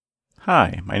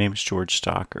Hi, my name is George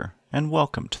Stocker, and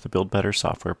welcome to the Build Better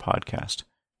Software podcast.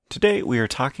 Today we are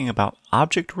talking about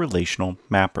Object Relational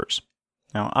Mappers.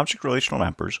 Now, Object Relational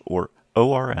Mappers, or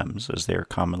ORMs as they are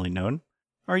commonly known,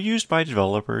 are used by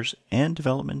developers and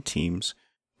development teams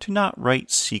to not write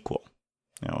SQL.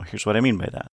 Now, here's what I mean by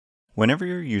that. Whenever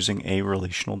you're using a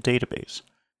relational database,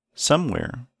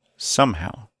 somewhere,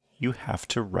 somehow, you have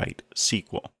to write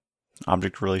SQL.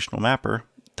 Object Relational Mapper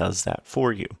does that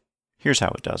for you. Here's how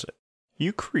it does it.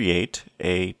 You create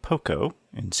a POCO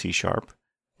in C#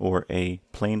 or a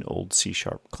plain old C#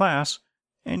 class,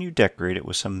 and you decorate it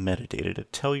with some metadata to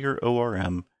tell your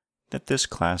ORM that this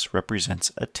class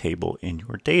represents a table in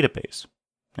your database.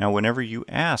 Now, whenever you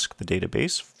ask the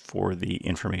database for the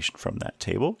information from that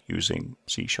table using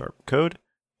C# code,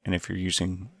 and if you're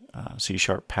using C#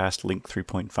 past link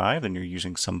 3.5, then you're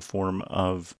using some form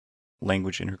of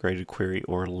language integrated query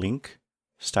or link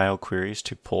style queries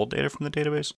to pull data from the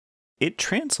database, it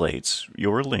translates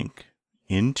your link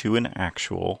into an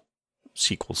actual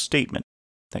SQL statement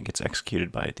that gets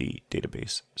executed by the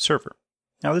database server.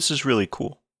 Now, this is really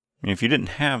cool. I mean, if you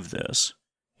didn't have this,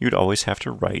 you'd always have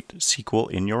to write SQL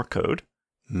in your code,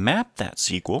 map that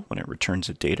SQL when it returns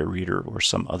a data reader or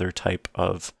some other type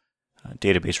of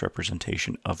database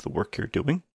representation of the work you're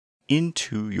doing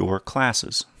into your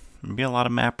classes. There'd be a lot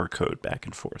of mapper code back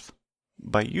and forth.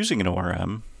 By using an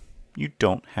ORM, you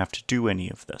don't have to do any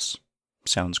of this.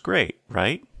 Sounds great,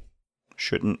 right?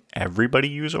 Shouldn't everybody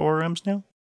use ORMs now?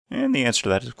 And the answer to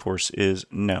that, of course, is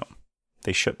no,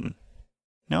 they shouldn't.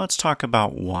 Now let's talk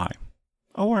about why.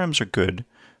 ORMs are good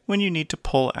when you need to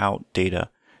pull out data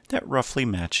that roughly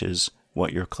matches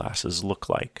what your classes look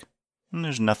like. And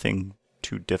there's nothing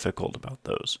too difficult about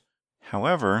those.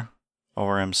 However,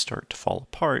 ORMs start to fall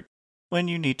apart when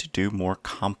you need to do more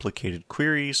complicated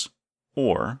queries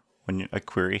or when a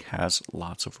query has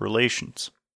lots of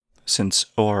relations. Since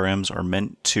ORMs are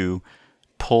meant to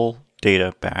pull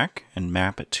data back and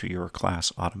map it to your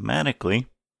class automatically,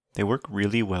 they work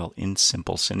really well in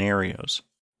simple scenarios.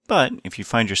 But if you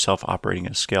find yourself operating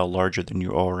at a scale larger than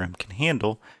your ORM can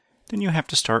handle, then you have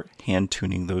to start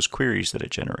hand-tuning those queries that it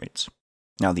generates.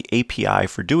 Now, the API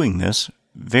for doing this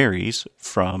varies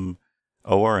from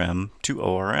ORM to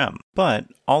ORM, but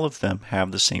all of them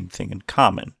have the same thing in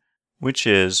common, which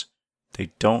is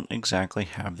they don't exactly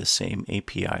have the same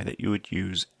API that you would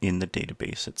use in the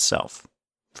database itself.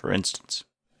 For instance,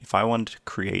 if I wanted to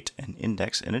create an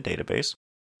index in a database,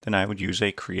 then I would use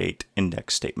a create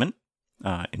index statement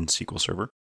in SQL Server.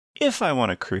 If I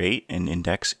want to create an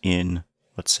index in,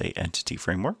 let's say, Entity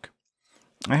Framework,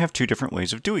 I have two different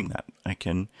ways of doing that. I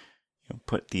can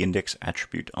put the index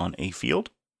attribute on a field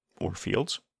or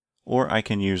fields, or I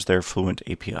can use their Fluent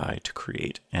API to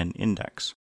create an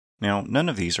index. Now, none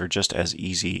of these are just as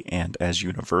easy and as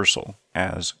universal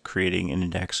as creating an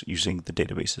index using the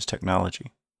database's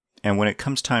technology. And when it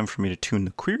comes time for me to tune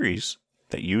the queries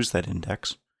that use that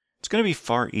index, it's going to be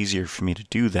far easier for me to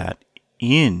do that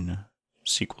in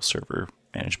SQL Server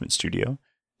Management Studio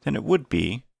than it would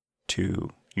be to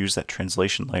use that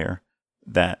translation layer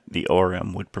that the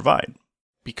ORM would provide.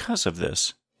 Because of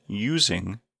this,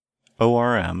 using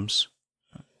ORMs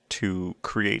to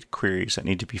create queries that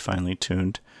need to be finely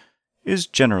tuned is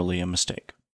generally a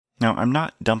mistake. Now, I'm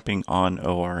not dumping on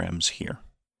ORMs here.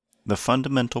 The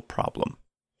fundamental problem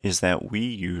is that we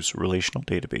use relational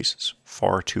databases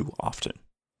far too often,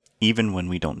 even when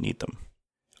we don't need them.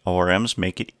 ORMs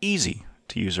make it easy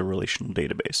to use a relational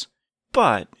database,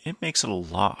 but it makes it a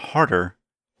lot harder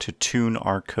to tune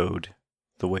our code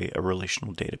the way a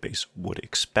relational database would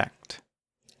expect.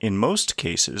 In most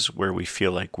cases where we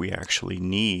feel like we actually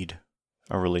need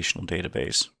a relational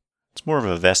database, it's more of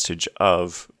a vestige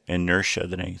of inertia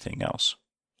than anything else.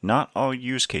 Not all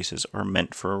use cases are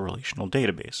meant for a relational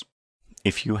database.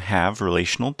 If you have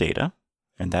relational data,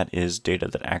 and that is data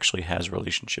that actually has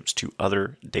relationships to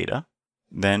other data,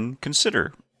 then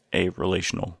consider a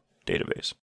relational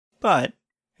database. But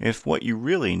if what you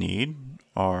really need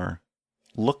are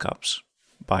lookups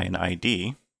by an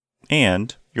ID,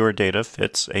 and your data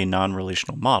fits a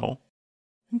non-relational model,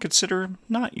 then consider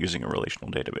not using a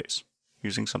relational database,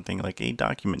 using something like a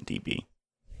document DB.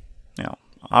 Now,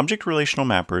 object relational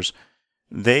mappers,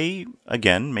 they,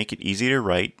 again, make it easy to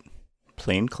write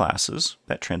plain classes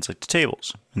that translate to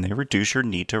tables, and they reduce your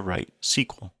need to write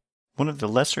SQL. One of the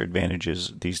lesser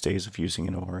advantages these days of using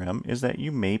an ORM is that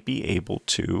you may be able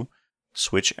to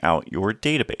switch out your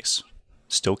database,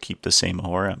 still keep the same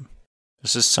ORM.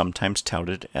 This is sometimes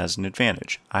touted as an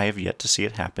advantage. I have yet to see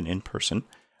it happen in person,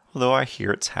 although I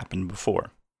hear it's happened before.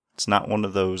 It's not one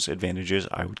of those advantages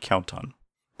I would count on.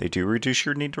 They do reduce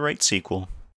your need to write SQL,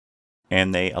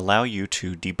 and they allow you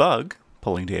to debug,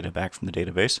 pulling data back from the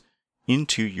database,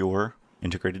 into your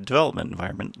integrated development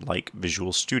environment like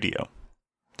Visual Studio.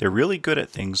 They're really good at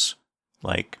things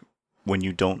like when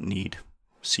you don't need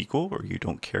SQL or you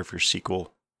don't care if your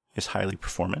SQL is highly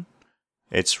performant.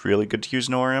 It's really good to use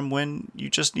an ORM when you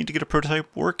just need to get a prototype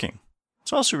working.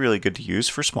 It's also really good to use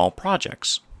for small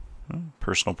projects,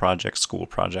 personal projects, school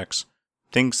projects,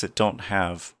 things that don't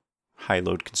have high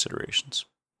load considerations.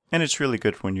 And it's really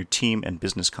good when your team and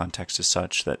business context is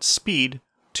such that speed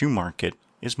to market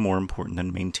is more important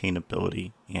than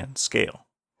maintainability and scale.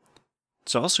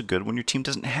 It's also good when your team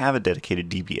doesn't have a dedicated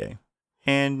DBA,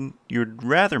 and you'd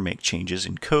rather make changes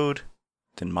in code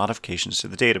than modifications to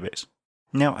the database.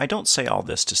 Now, I don't say all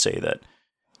this to say that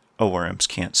ORMs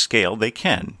can't scale. They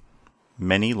can.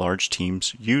 Many large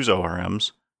teams use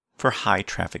ORMs for high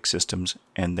traffic systems,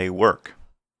 and they work.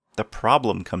 The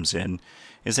problem comes in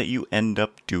is that you end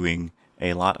up doing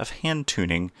a lot of hand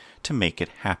tuning to make it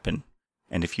happen.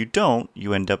 And if you don't,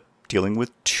 you end up dealing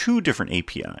with two different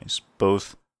APIs,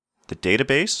 both the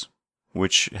database,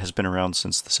 which has been around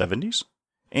since the 70s,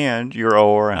 and your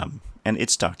ORM and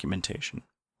its documentation.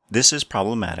 This is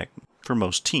problematic for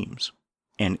most teams.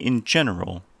 And in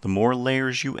general, the more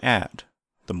layers you add,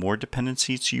 the more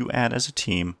dependencies you add as a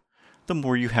team, the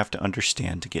more you have to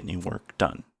understand to get any work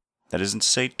done. That isn't to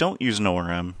say don't use an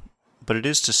ORM, but it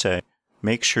is to say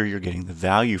make sure you're getting the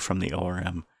value from the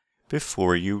ORM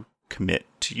before you commit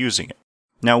to using it.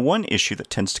 Now, one issue that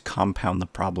tends to compound the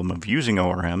problem of using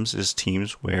ORMs is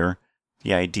teams where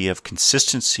the idea of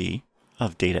consistency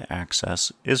of data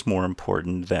access is more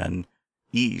important than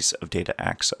ease of data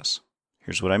access.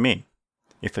 Here's what I mean.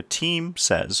 If a team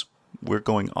says, we're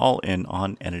going all in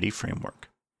on Entity Framework,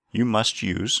 you must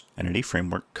use Entity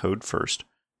Framework code first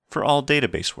for all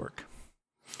database work.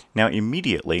 Now,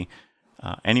 immediately,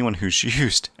 anyone who's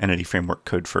used Entity Framework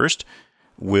code first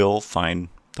will find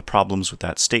the problems with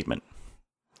that statement.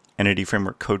 Entity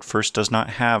Framework code first does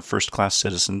not have first-class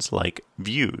citizens like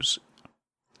views.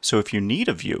 So if you need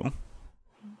a view,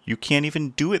 you can't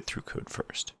even do it through code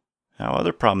first. Now,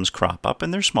 other problems crop up,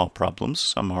 and they're small problems.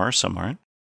 Some are, some aren't.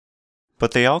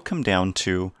 But they all come down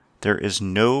to there is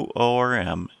no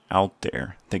ORM out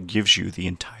there that gives you the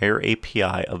entire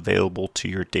API available to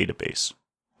your database.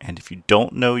 And if you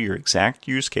don't know your exact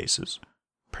use cases,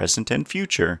 present and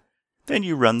future, then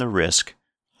you run the risk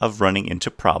of running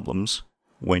into problems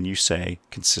when you say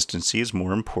consistency is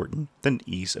more important than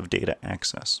ease of data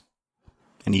access.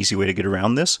 An easy way to get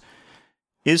around this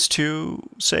is to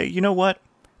say, you know what?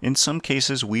 In some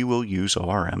cases, we will use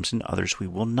ORMs, and others we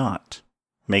will not.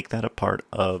 Make that a part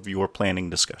of your planning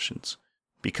discussions.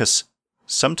 Because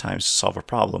sometimes to solve a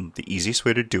problem, the easiest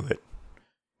way to do it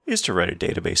is to write a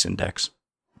database index,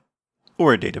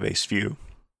 or a database view,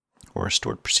 or a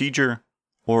stored procedure,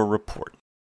 or a report.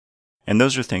 And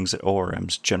those are things that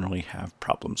ORMs generally have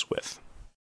problems with.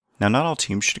 Now, not all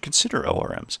teams should consider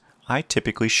ORMs. I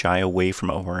typically shy away from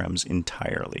ORMs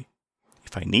entirely.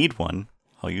 If I need one,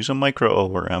 I'll use a micro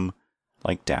ORM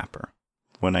like Dapper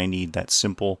when I need that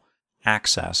simple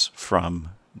access from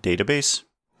database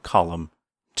column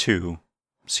to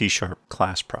C#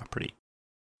 class property.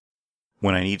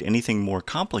 When I need anything more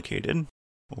complicated,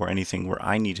 or anything where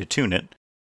I need to tune it,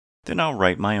 then I'll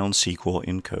write my own SQL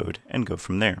in code and go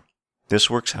from there. This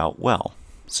works out well,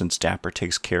 since Dapper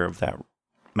takes care of that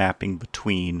mapping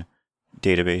between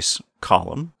database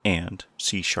column and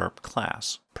C#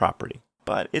 class property.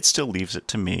 But it still leaves it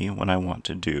to me when I want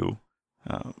to do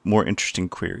more interesting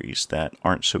queries that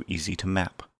aren't so easy to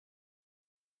map.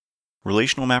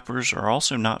 Relational mappers are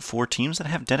also not for teams that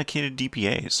have dedicated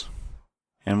DBAs.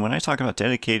 And when I talk about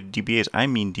dedicated DBAs, I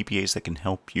mean DBAs that can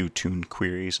help you tune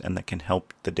queries and that can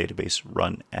help the database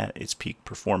run at its peak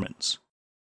performance.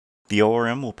 The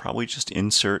ORM will probably just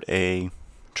insert a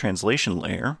translation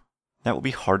layer that will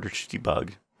be harder to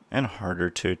debug and harder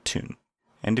to tune.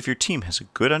 And if your team has a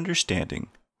good understanding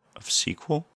of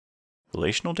SQL,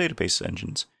 relational database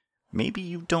engines, maybe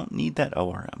you don't need that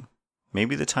ORM.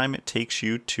 Maybe the time it takes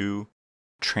you to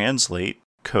translate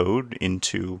code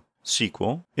into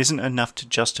SQL isn't enough to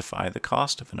justify the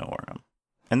cost of an ORM.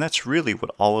 And that's really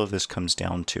what all of this comes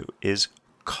down to, is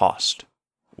cost.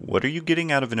 What are you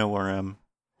getting out of an ORM,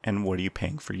 and what are you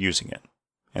paying for using it?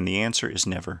 And the answer is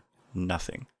never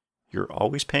nothing. You're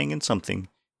always paying in something,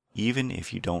 even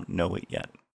if you don't know it yet.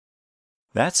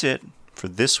 That's it for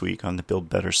this week on the Build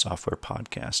Better Software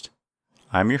podcast.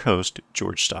 I'm your host,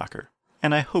 George Stocker,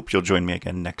 and I hope you'll join me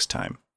again next time